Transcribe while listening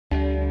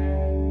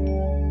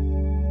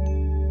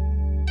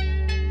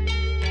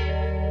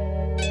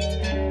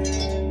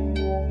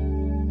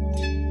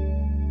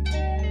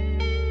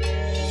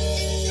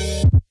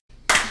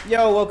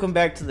Yo, welcome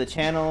back to the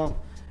channel,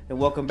 and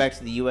welcome back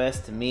to the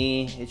US to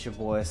me. It's your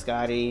boy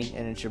Scotty,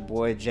 and it's your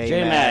boy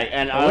J-Mac.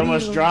 And I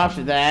almost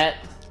dropped that,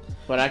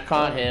 but I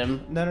caught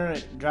him. No,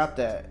 drop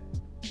that.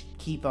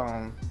 Keep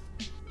on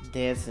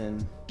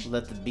dancing,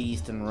 let the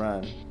beast and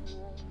run.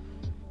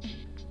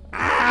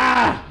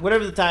 Ah!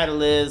 Whatever the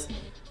title is.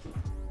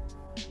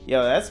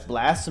 Yo, that's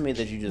blasphemy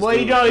that you just. Well,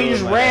 you know, you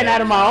just ran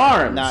out of my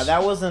arms. Nah,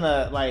 that wasn't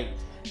a like.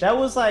 That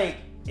was like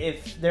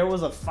if there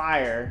was a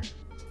fire,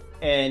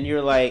 and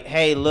you're like,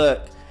 "Hey,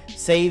 look,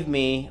 save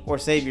me or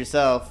save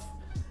yourself."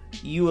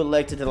 You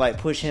elected to like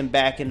push him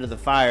back into the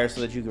fire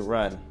so that you could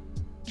run.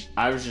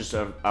 I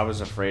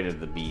was afraid of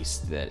the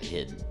beast that he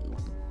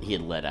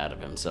had let out of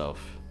himself,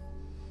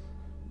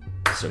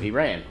 so he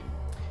ran.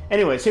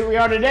 Anyways, here we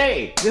are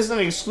today. This is an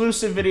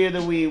exclusive video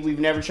that we've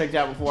never checked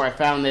out before. I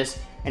found this,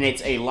 and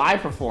it's a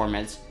live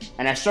performance,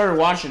 and I started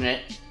watching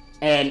it,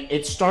 and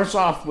it starts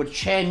off with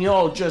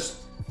Chanyeol just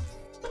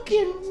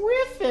fucking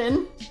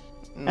riffing,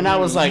 and I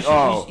was like,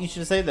 oh. You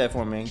should say that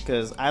for me,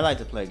 because I like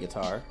to play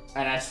guitar.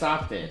 And I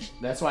stopped it.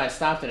 That's why I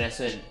stopped it. I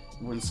said,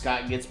 when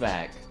Scott gets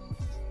back,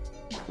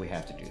 we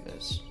have to do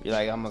this. You're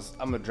like, I'm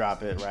gonna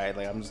drop it, right?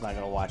 Like, I'm just not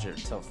gonna watch it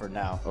till for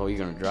now. Oh, you're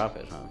gonna drop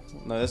it, huh?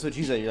 No, that's what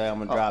you said. You're like, I'm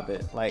gonna drop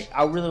it. Like,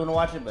 I really want to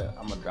watch it, but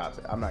I'm gonna drop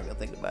it. I'm not gonna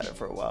think about it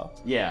for a while.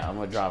 Yeah, I'm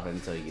gonna drop it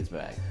until he gets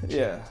back.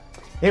 Yeah.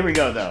 Here we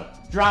go, though.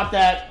 Drop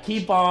that.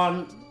 Keep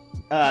on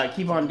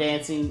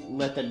dancing.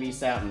 Let that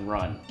beast out and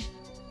run.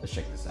 Let's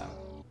check this out.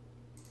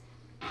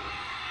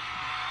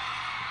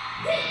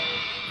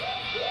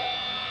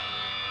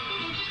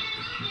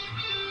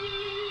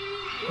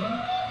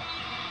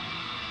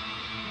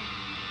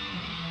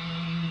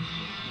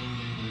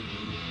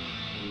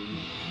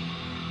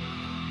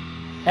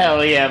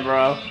 Hell yeah,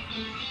 bro.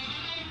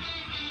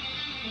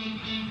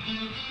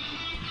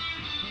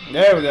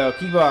 There we go.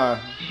 Keep on.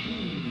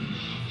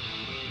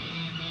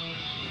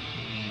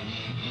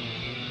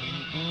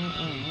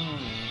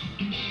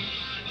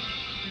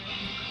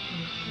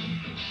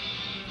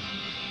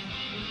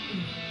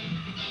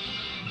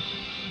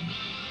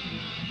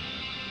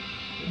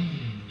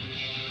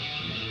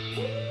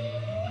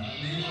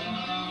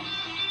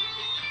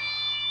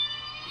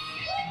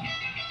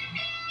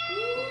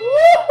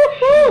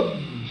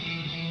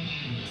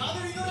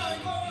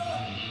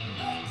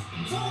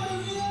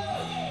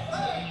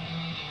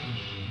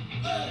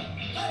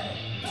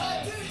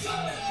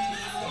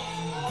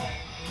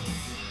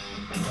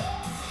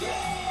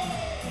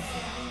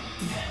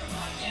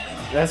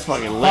 That's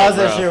fucking lit, Pause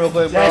bro. that shit real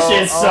quick, bro. That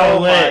shit's so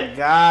lit. Oh my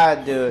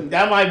god, dude.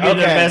 That might be the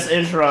best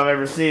intro I've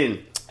ever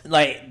seen.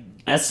 Like,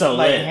 that's so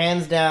like, lit.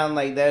 hands down,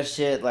 like, that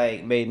shit,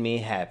 like, made me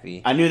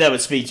happy. I knew that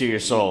would speak to your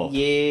soul.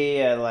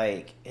 Yeah,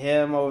 like,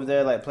 him over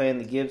there, like, playing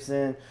the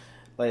Gibson.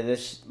 Like,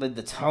 this, like,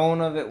 the tone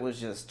of it was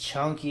just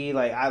chunky.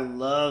 Like, I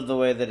love the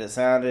way that it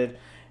sounded.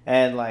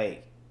 And,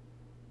 like,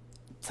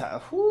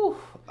 whew,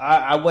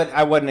 I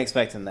wasn't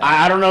expecting that.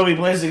 I don't know if he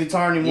plays the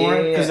guitar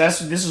anymore, because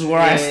this is where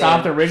I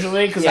stopped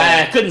originally, because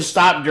I couldn't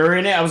stop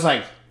during it. I was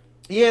like,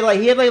 yeah, like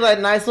he had like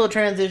nice little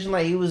transition,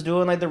 like he was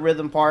doing like the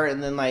rhythm part,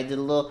 and then like did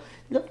a little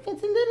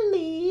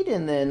lead,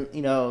 and then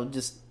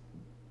just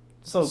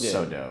so good,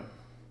 so dope.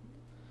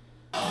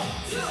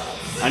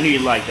 I knew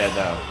you'd like that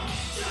though.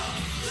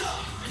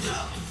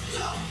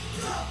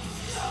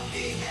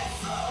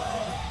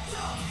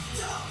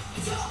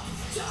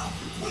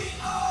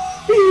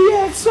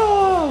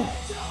 EXO!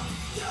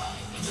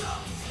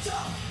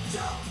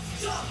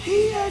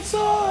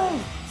 EXO!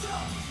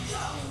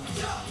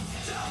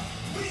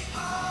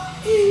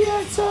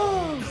 EXO!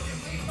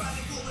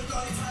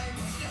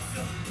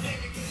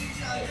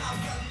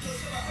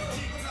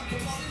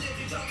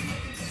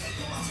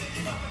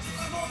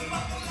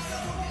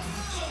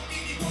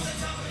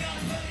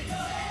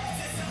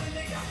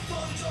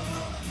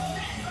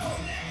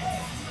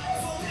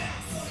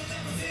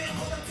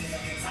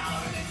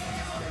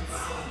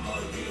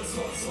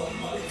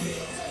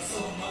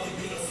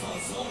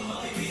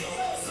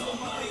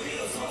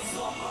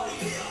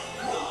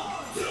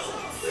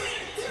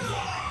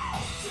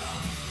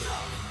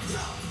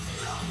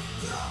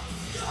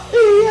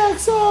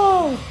 EXO!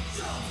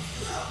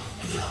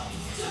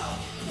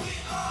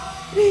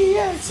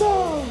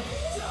 EXO!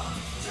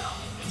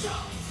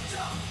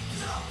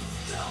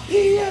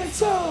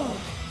 EXO!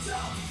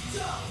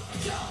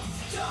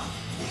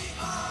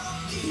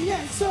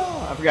 EXO!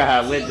 I forgot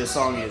how lit this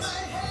song is.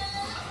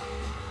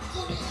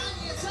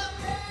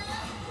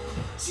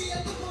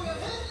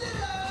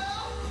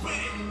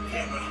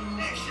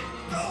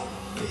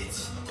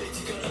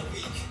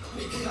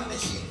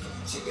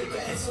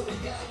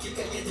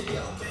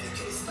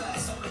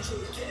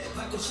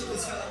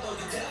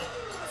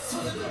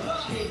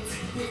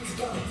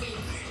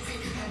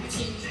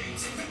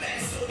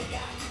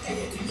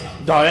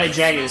 Dog, that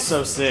jacket is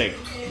so sick.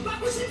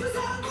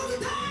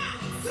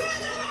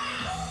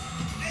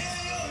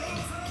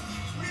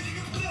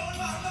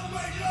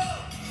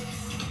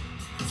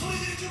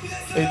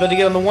 He's about to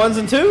get on the ones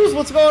and twos?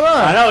 What's going on?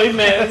 I know,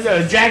 he's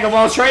a jack of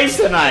all trades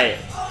tonight.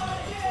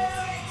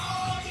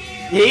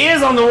 He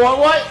is on the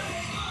what?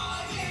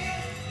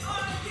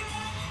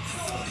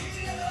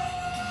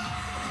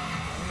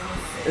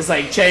 It's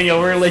like, Chanyo,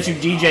 we're gonna let you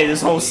DJ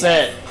this whole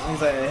set.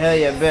 He's like, hell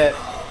yeah, bet.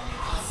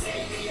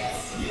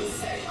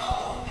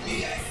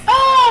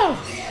 Oh!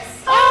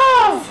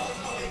 Oh!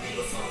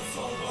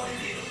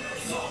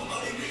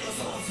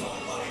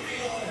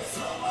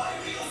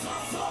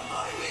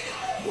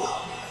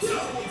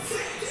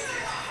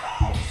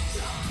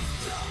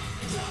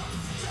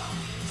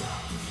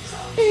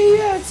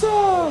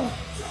 EXO!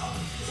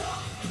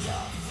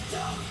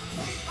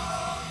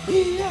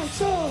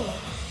 EXO!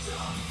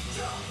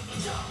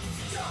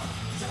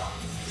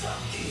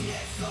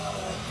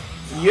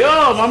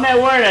 Yo, my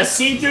man wearing a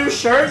see-through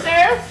shirt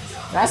there?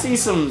 I see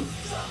some...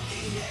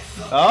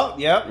 Oh,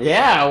 yep.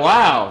 Yeah,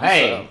 wow.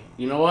 Hey,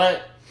 you know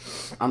what?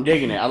 I'm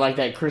digging it. I like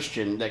that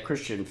Christian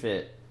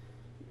fit.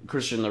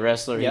 Christian the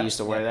wrestler, he used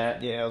to wear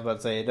that. Yeah, I was about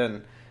to say it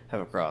doesn't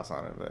have a cross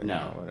on it, but no, you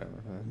know, whatever.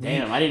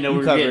 Damn, I didn't know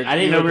we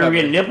were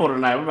getting nipple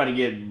tonight. We're about to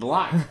get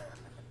blocked.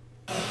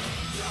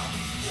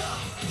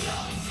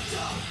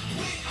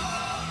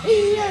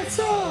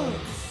 EXO.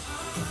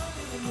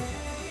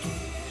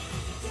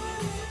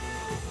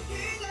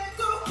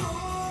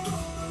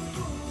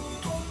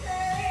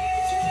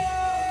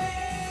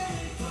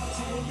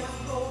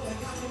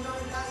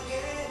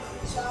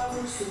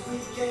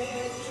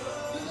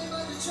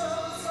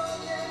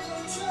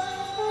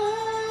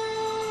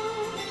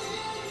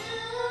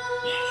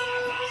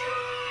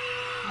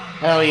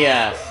 Hell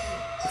yeah.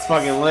 It's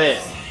fucking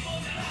lit.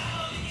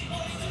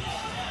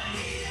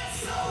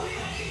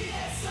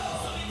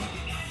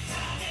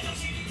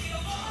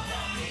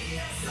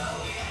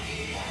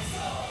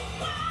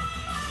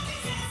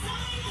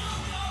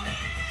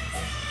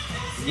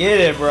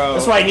 Get it, bro.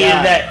 That's why I needed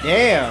that.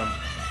 Damn.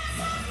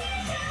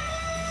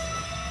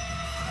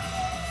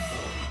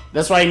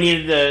 That's why I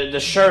needed the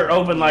shirt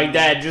open like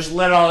that. Just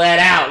let all that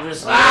out.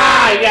 Just, you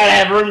gotta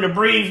have room to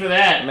breathe for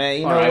that.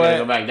 Man, you know what? I gotta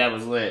go back. That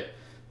was lit.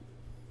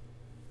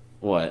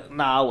 What?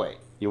 Nah, I'll wait.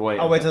 You wait.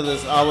 I'll wait till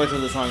this song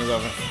is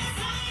over.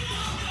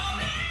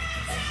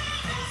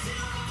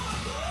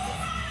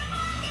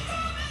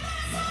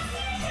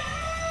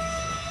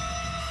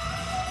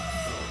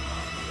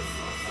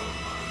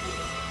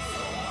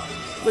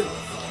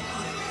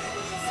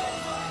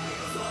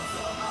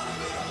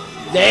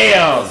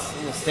 Damn.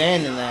 I'm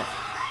stand in that.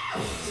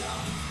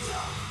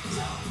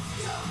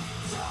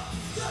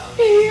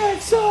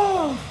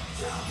 EXO.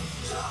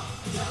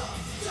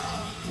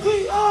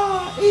 We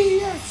are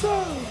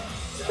EXO.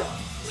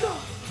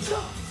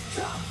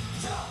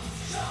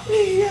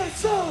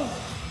 EXO.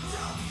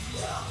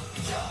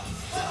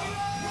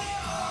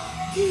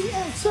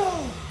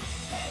 EXO.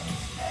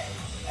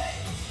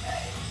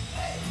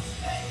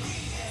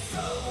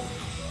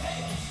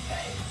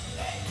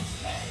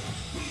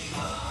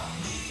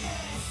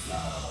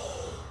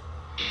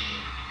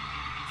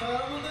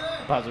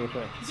 Pause real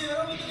quick.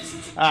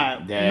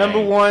 Alright, number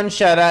one,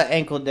 shout out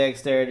ankle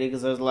dexterity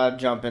because there's a lot of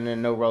jumping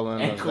and no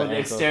rolling. Ankle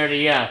dexterity,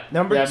 yeah.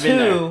 Number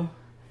two,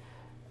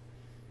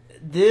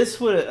 this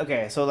would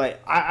okay. So like,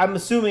 I'm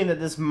assuming that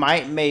this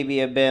might maybe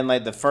have been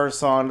like the first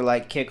song to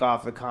like kick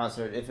off a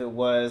concert. If it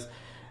was,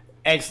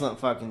 excellent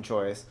fucking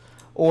choice,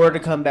 or to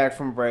come back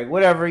from break,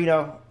 whatever you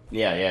know.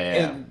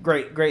 Yeah.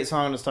 Great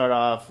song to start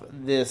off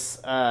this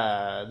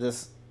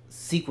this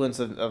sequence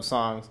of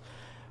songs.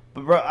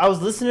 But bro, I was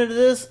listening to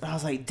this and I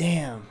was like,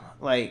 damn,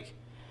 like,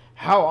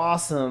 how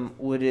awesome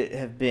would it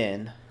have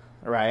been,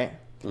 right?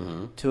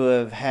 Mm-hmm. To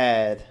have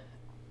had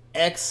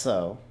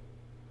EXO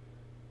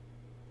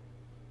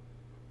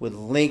with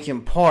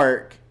Linkin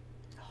Park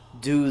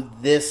do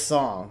this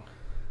song.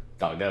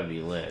 Dog, that would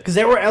be lit. Because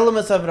there were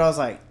elements of it I was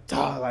like,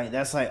 dog, like,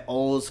 that's like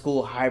old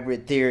school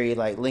hybrid theory,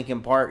 like Linkin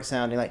Park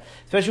sounding, like,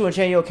 especially when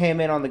Chanyo came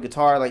in on the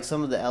guitar, like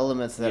some of the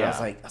elements that I was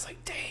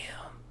like, damn.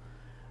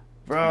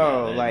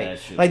 Bro, yeah,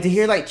 like to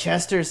hear like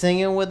Chester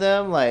singing with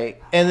them,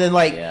 like, and then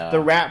like the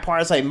rap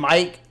parts, like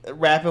Mike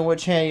rapping with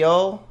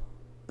Chanyo,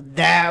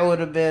 that would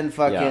have been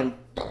fucking.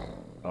 Yeah.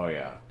 Oh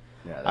yeah,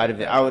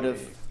 I would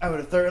have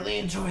thoroughly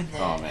enjoyed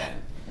that. Oh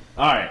man,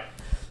 all right,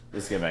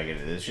 let's get back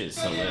into this. Shit is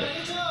so lit.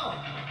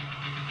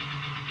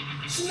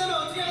 This is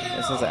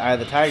like Eye of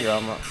the Tiger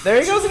almost. There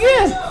he goes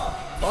again.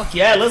 Fuck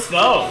yeah, let's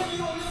go.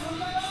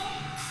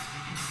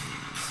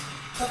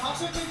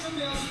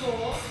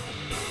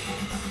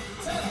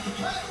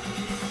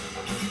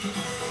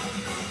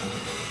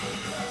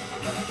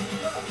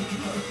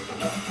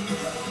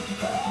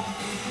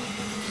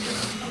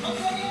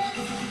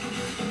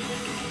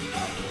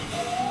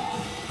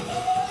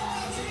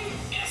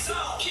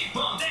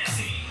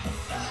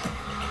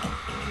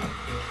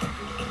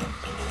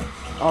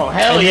 Oh,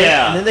 hell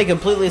yeah. And then they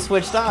completely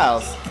switch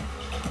styles.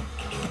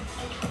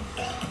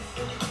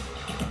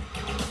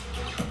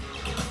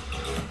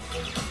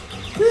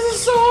 This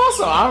is so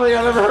awesome. I don't think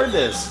I've ever heard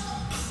this.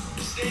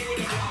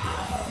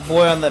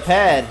 Boy on the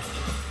pad.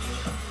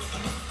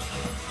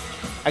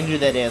 I can do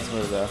that dance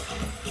move though.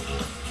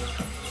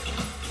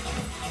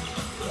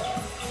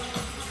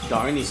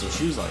 Dog, I need some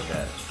shoes like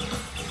that.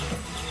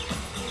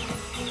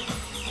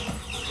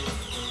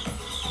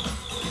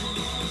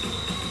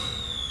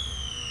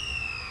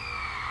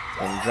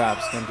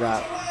 Gonna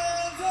drop.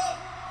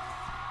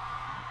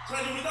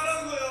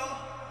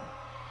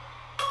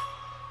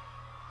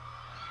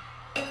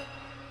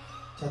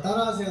 자,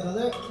 따라하세요,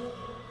 다들.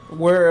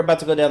 We're about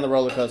to go down the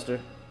roller coaster.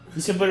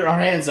 You should put our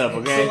hands up,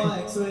 okay? 엑소와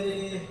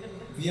엑소엘이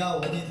위아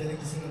원이 되는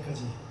그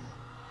순간까지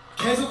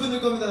계속 흔들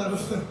겁니다, 여러분.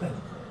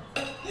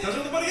 자,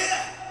 좀더 빠르게.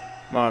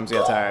 My arms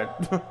got tired.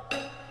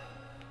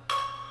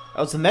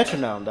 Oh, it's a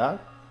metronome, dog.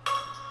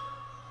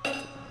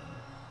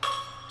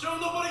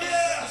 좀더 빠르게.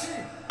 다시.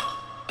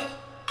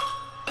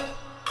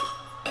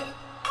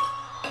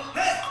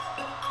 헤이.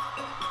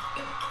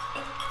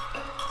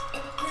 헤이.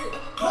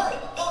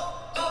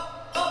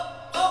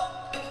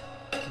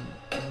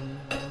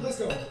 Let's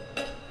go.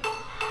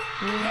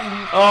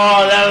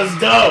 Oh, that was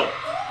dope.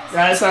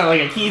 That sounded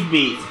like a Keith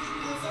beat.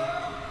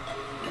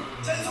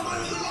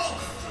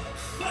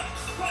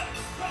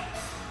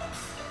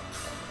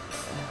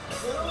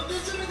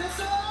 여러분들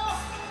준비됐어요?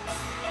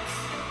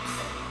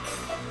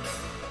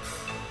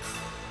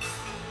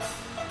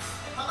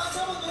 다 같이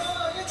한번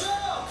놀아야겠죠?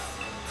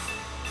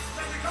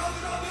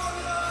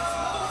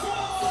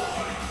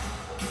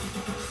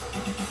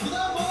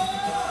 그다음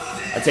뭐예요?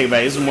 I take it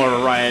back. This is more of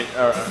a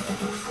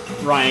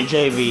Ryan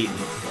J beat.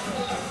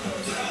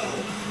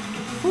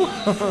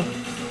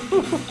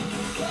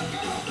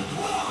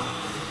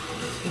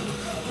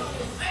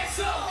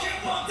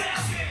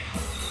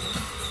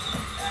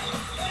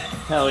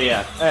 Hell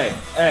yeah. Hey,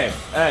 hey,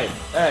 hey,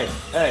 hey,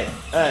 hey,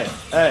 hey,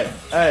 hey,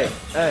 hey,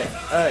 hey,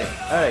 hey,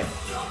 hey.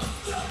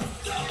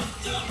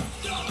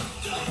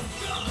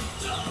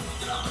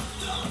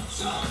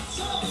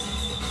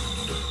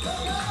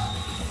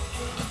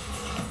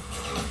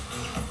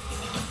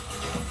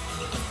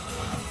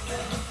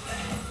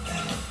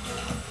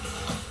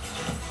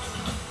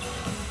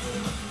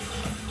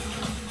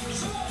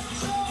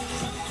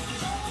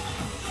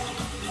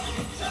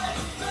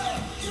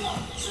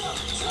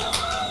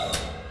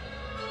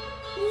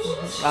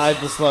 I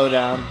had to slow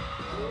down.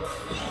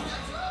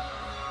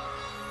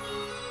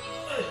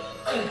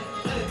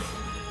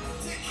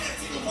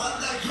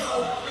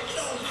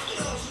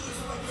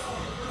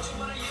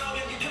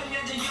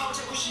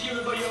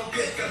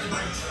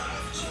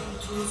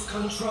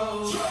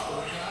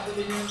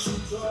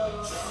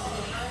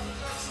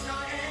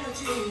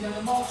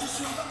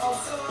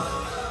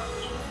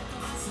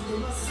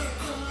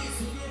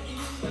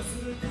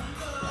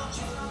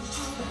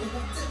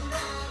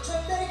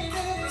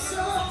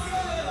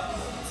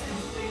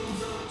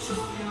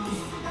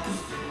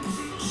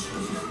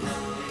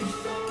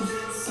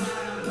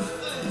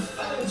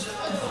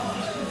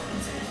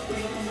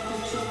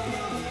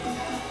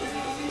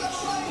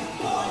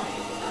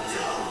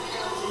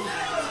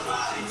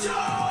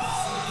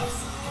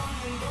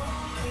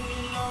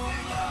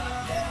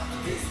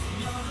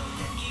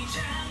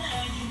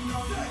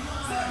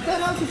 Get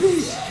out the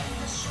beast!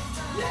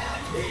 Get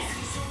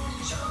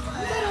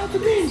out the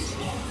beast!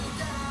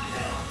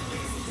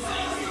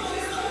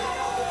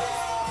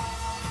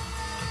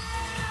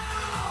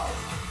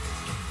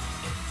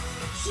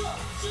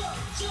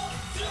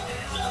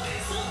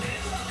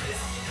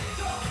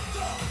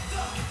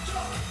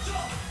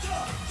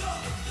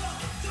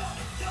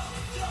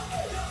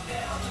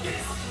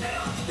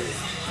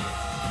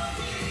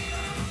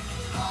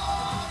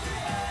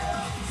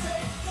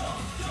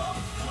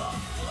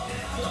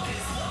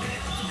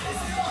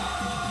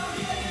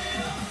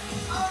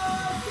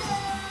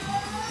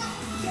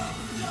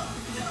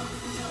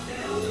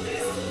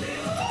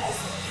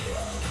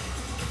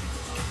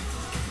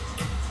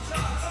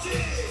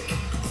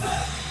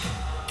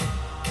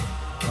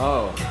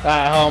 Oh,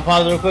 Alright, hold on,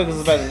 pause real quick.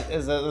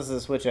 This is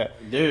a switch up.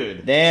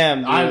 dude.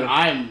 Damn, dude.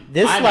 I'm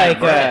This I'm like out of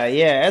breath.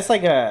 yeah, it's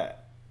like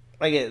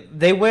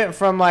they went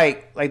from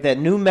like that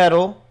new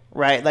metal,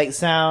 right, like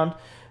sound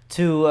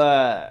to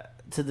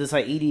this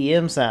like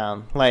EDM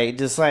sound, like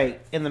just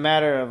like in the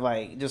matter of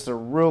like just a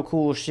real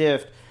cool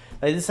shift.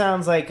 Like this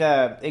sounds like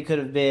it could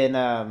have been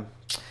at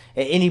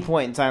any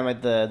point in time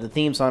like the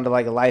theme song to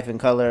like a Life in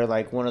Color,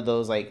 like one of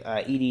those like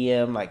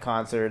EDM like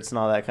concerts and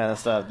all that kind of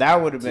stuff.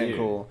 That would have been Dude.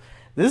 cool.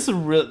 This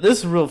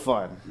is real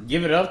fun.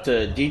 Give it up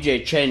to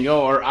DJ Chen Yo.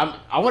 Or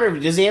I wonder,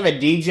 does he have a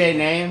DJ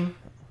name?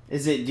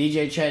 Is it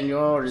DJ Chen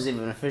Yo, or does he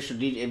have an official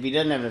DJ? If he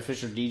doesn't have an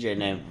official DJ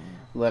name,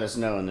 let us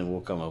know and then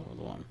we'll come up with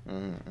one.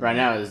 Mm-hmm. Right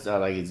now it's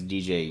like it's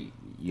DJ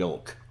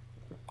Yolk,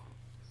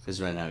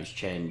 because right now he's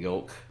Chen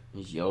Yolk.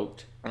 He's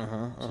yoked. So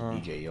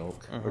DJ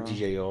Yolk or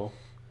DJ Yo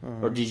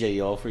or DJ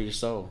Yo for your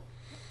soul.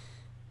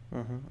 I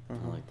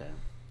like that.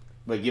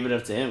 But give it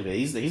up to him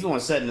because he's the one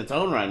setting the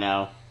tone right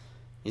now.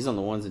 He's on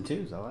the ones and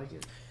twos. I like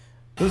it.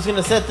 Who's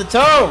gonna set the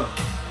tone?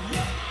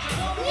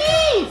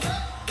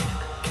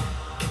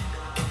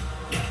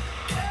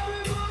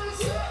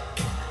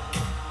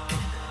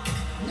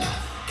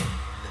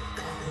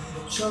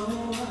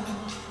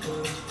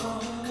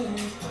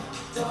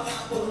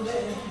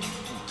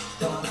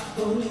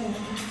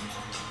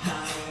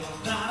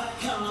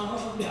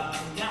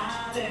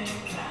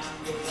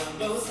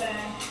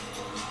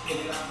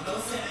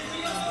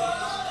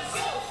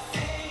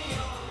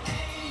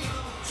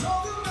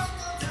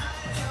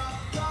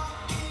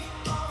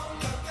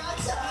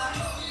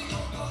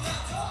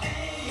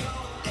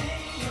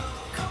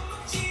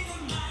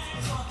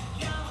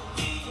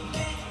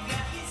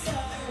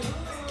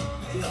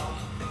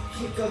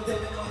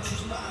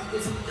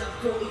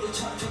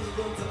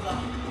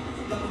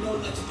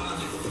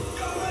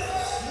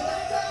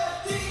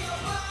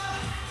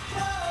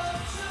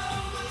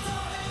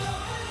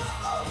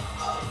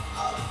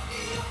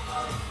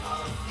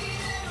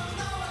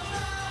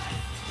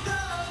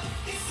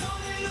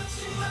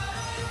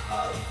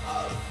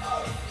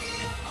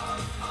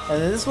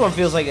 And then this one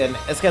feels like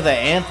it's got that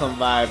anthem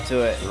vibe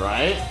to it.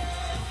 Right?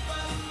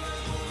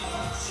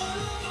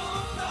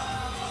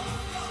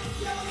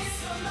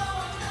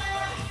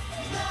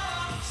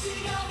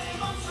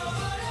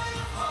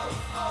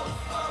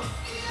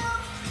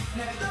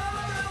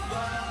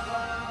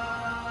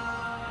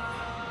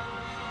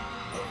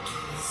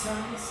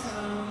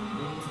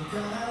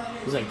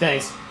 He's like,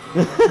 thanks.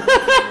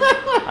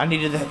 I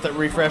needed that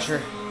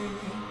refresher.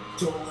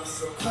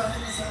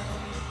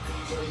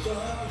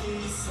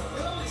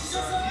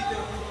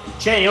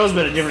 Chan Yo's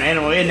been a different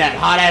animal in that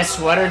hot ass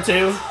sweater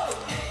too,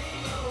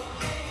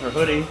 or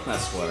hoodie, not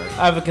sweater.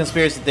 I have a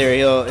conspiracy theory.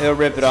 He'll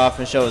rip it off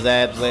and show his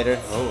abs later,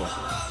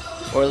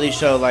 or at least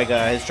show like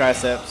his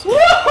triceps. Hold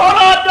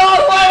on, dog!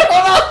 Wait,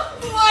 hold on!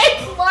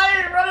 Why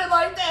are you running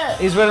like that?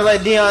 He's running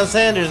like Deion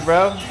Sanders,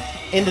 bro.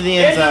 Into the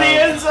end zone. Into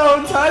the end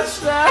zone,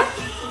 touchdown!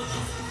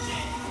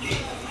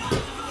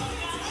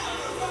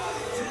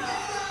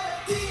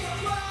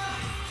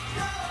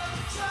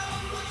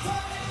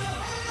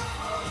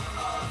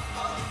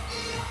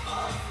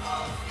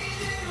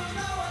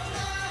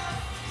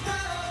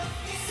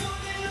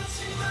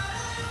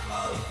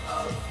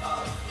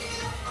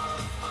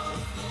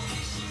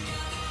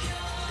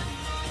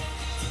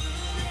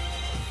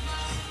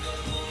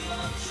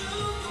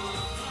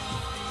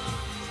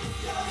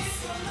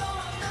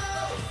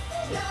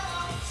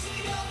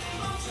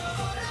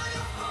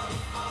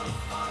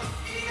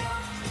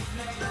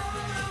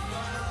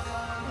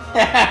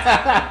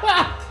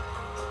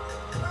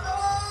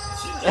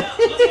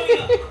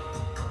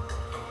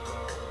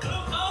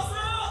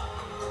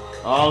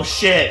 Oh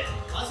shit!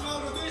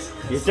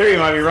 Your theory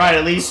might be right.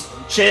 At least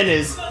Chin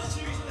is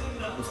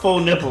full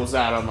nipples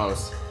out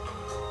almost.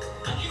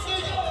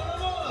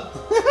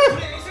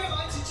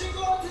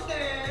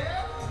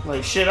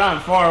 Like shit, I'm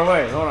far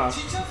away. Hold on.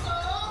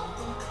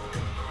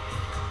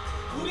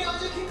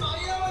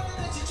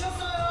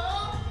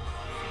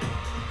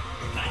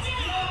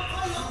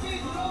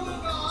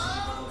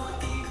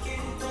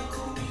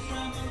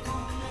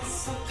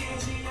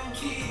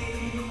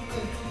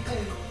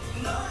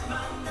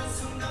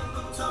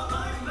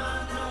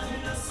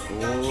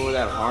 Ooh,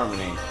 that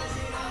harmony.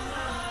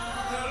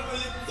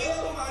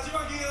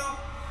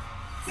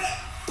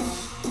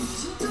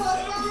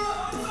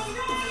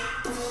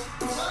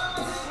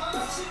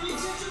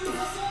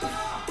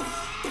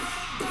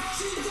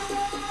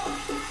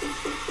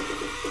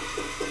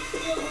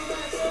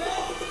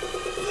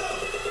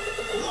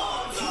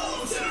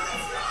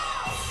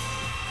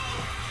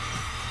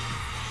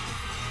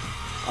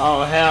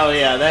 Oh hell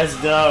yeah, that's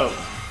dope.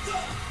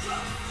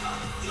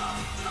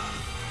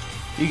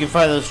 You can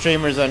find those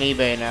streamers on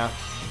eBay now.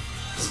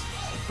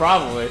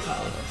 Probably.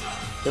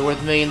 They're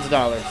worth millions of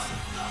dollars.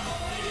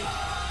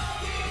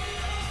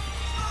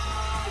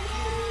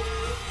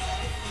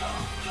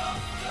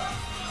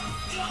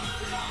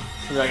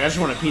 He's like, I just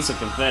want a piece of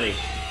confetti.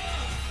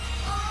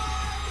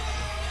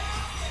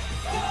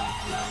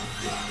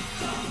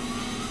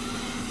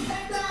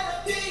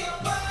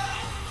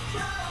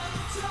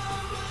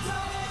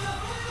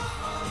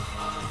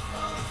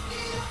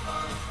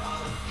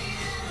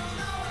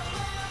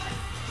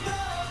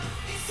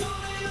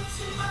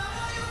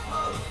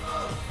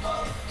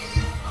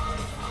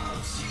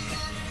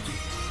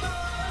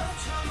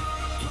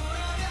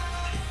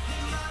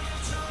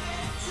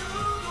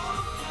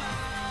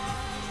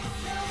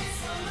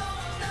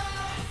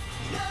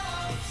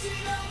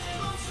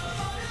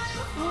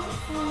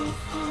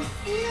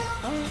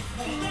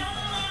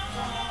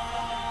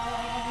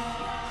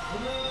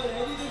 오늘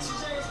애기들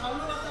진짜 잘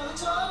놀았다,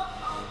 그쵸?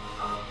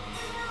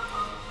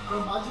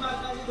 그럼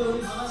마지막까지도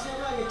우리 다 같이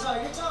해줘야겠죠?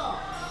 알겠죠?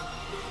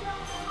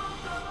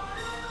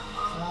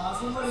 자,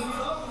 손머리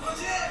위로.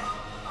 그렇지!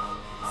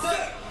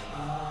 셋!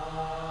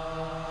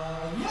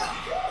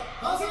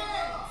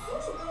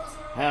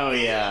 Hell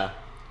yeah.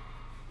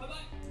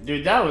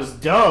 Dude, that was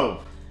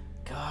dope.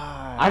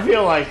 God. I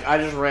feel like I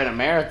just ran a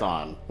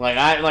marathon.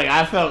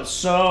 I felt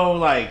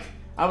so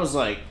I was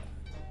like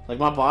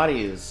my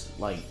body is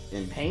like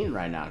in pain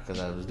right now because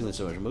I was doing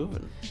so much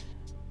moving.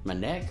 My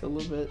neck a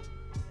little bit,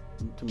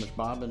 too much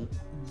bobbing.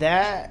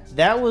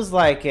 That was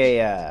like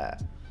a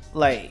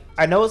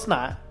I know it's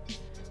not,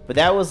 but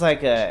that was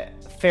like a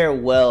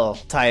farewell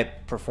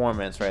type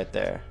performance right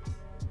there.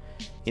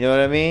 You know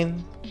what I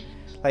mean?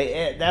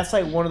 Like that's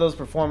like one of those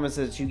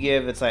performances you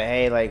give. It's like,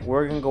 hey, like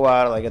we're gonna go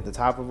out like at the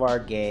top of our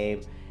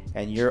game,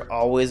 and you're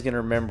always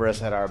gonna remember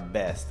us at our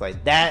best.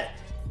 Like that.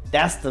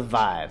 That's the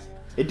vibe.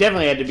 It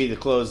definitely had to be the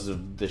close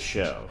of the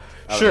show.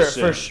 Sure,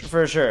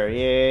 for sure.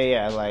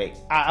 Yeah. Like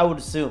I would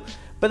assume,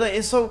 but like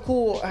it's so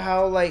cool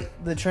how like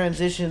the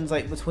transitions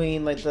like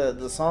between like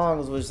the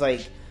songs was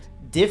like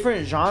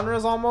different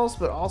genres almost,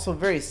 but also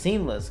very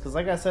seamless. Because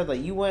like I said,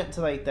 like you went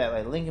to like that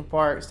like Linkin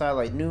Park style,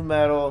 like new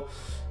metal,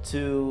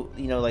 to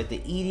like the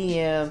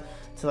EDM,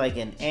 to like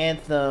an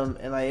anthem,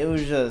 and like it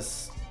was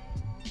just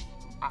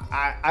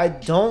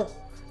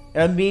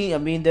I'm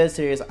being dead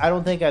serious. I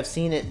don't think I've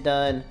seen it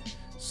done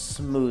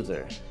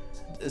smoother,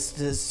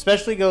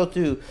 especially go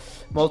through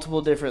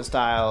multiple different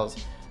styles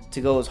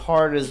to go as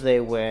hard as they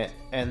went,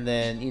 and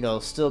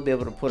then still be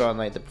able to put on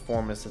like the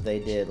performance that they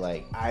did.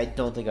 Like I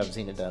don't think I've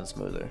seen it done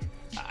smoother.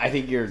 I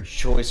think your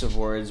choice of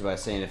words by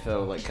saying it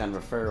felt like kind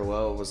of a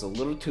farewell was a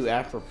little too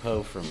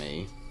apropos for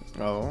me.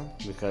 Oh,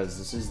 because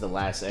this is the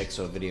last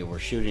EXO video we're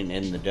shooting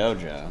in the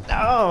dojo.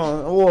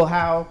 Oh, well,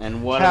 how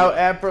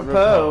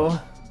apropos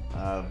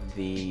of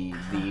the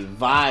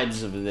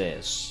vibes of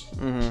this.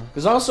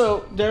 Because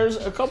also there's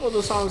a couple of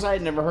the songs I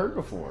had never heard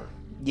before.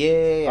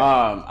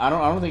 Yeah. I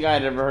don't think I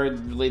had ever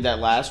heard really that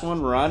last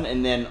one, Run,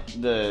 and then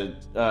the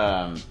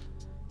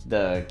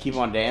Keep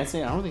on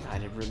Dancing. I don't think I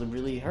had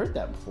really heard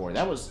that before.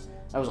 That was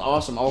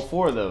awesome. All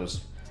four of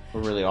those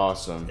were really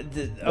awesome.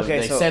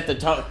 They set the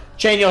tone.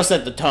 Chanyeol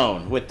set the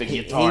tone with the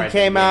guitar. He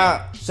came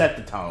out, set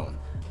the tone.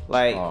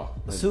 Like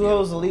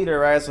Suho's the leader,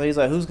 right? So he's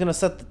like, "Who's gonna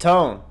set the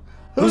tone?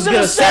 Who's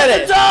gonna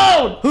set the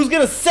tone? Who's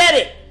gonna set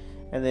it?"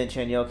 And then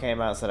Chanyeol came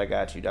out and said, "I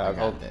got you, dog.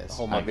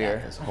 Hold my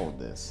beer. Hold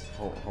this.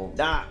 Hold."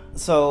 Nah.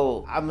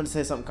 So I'm gonna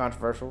say something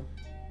controversial.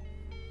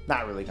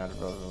 Not really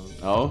controversial.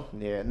 Oh.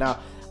 Yeah. No.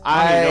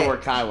 I don't even know where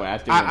Kai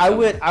went.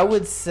 I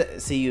would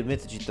see you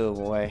admit that you threw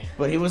him away.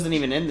 But he wasn't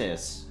even in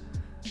this.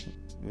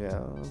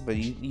 Yeah, but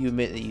you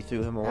admit that you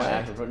threw him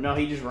away. No,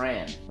 he just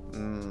ran.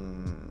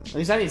 At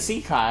least I didn't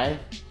see Kai.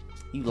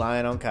 You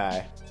lying on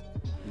Kai.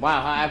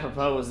 Wow, how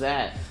apropos was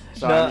that?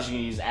 So I'm just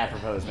going to use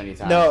apropos as many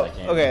times as I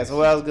can. Okay, so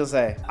what I was going to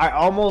say. I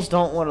almost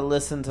don't want to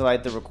listen to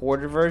like the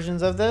recorded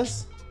versions of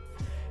this,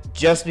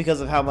 just because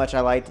of how much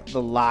I liked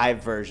the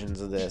live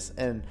versions of this.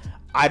 And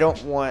I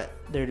don't want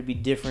there to be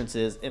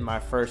differences in my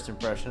first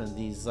impression of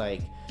these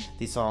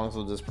songs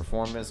with this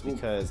performance,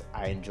 because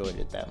I enjoyed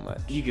it that much.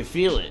 You could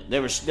feel it.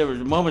 There were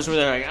moments where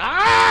they're like,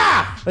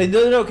 ah! Like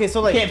no, okay,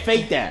 so like you can't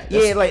fake that.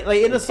 That's like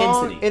in a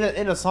song, in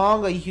a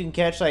song, like you can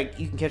catch the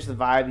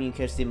vibe and you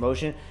can catch the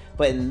emotion.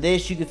 But in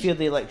this, you could feel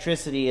the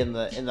electricity in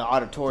the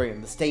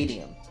auditorium, the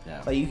stadium.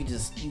 Yeah. Like you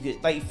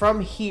could like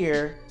from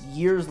here,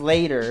 years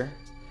later,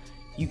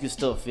 you could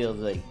still feel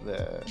the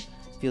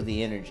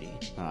energy.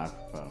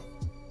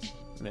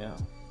 Yeah.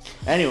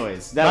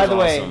 Anyways, by the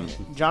way,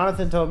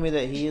 Jonathan told me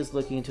that he is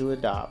looking to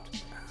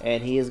adopt,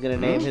 and he is going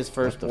to name his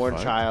firstborn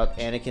child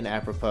Anakin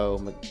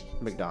Apropos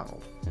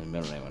McDonald. His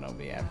middle name will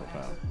be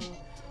Apropos.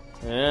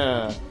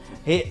 Yeah,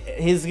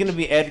 he's going to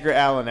be Edgar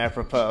Allan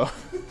Apropos.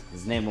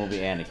 His name will be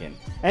Anakin.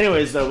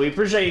 Anyways, though, we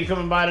appreciate you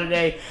coming by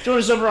today. Join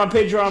us over on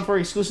Patreon for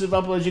exclusive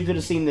uploads. You could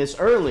have seen this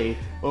early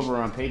over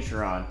on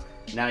Patreon.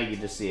 Now you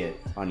get to see it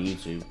on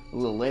YouTube a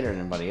little later than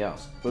anybody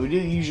else. But we do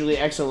usually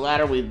EXO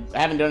ladder. We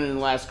haven't done it in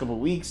the last couple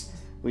of weeks.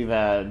 We've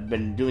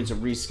been doing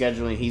some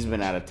rescheduling. He's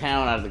been out of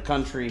town, out of the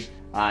country,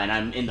 and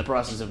I'm in the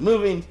process of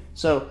moving.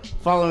 So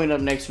following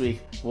up next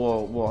week,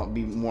 we'll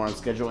be more on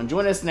schedule. And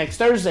join us next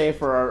Thursday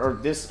or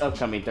this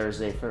upcoming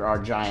Thursday for our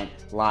giant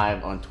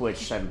live on Twitch,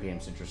 7 p.m.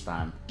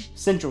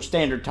 Central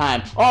Standard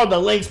Time. All the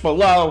links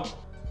below.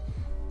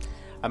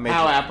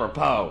 How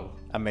apropos.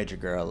 I made your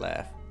girl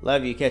laugh.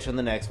 Love you. Catch you on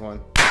the next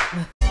one.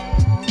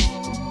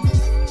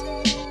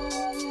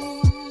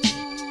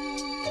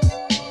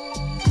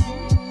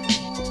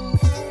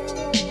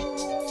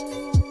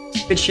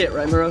 Good shit,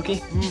 right,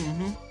 Maroki?